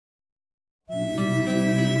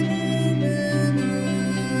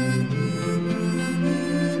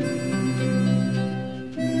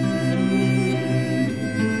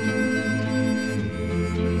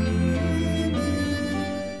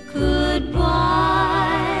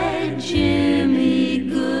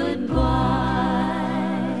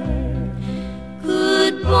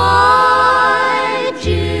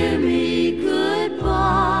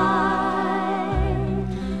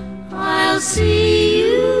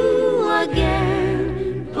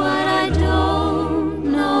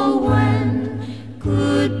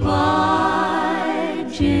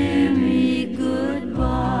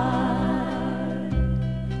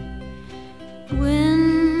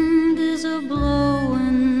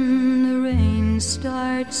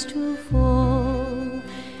starts to fall.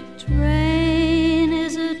 Train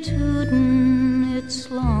is a tootin' its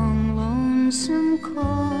long, lonesome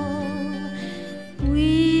call.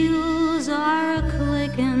 Wheels are a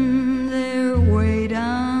clickin' their way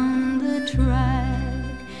down the track,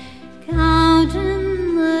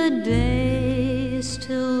 counting the days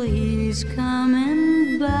till he's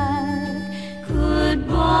comin' back.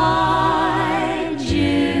 Goodbye,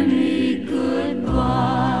 Jimmy,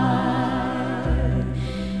 goodbye.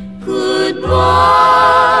 Goodbye,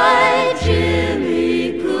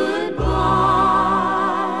 Jimmy, goodbye.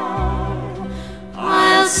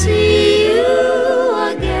 I'll see you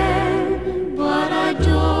again, but I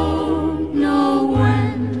don't know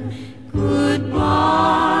when. Goodbye,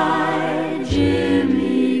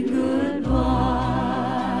 Jimmy, goodbye.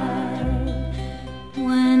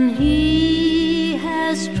 When he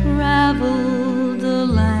has traveled the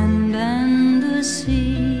land and the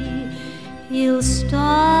sea, he'll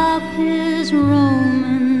stop his roam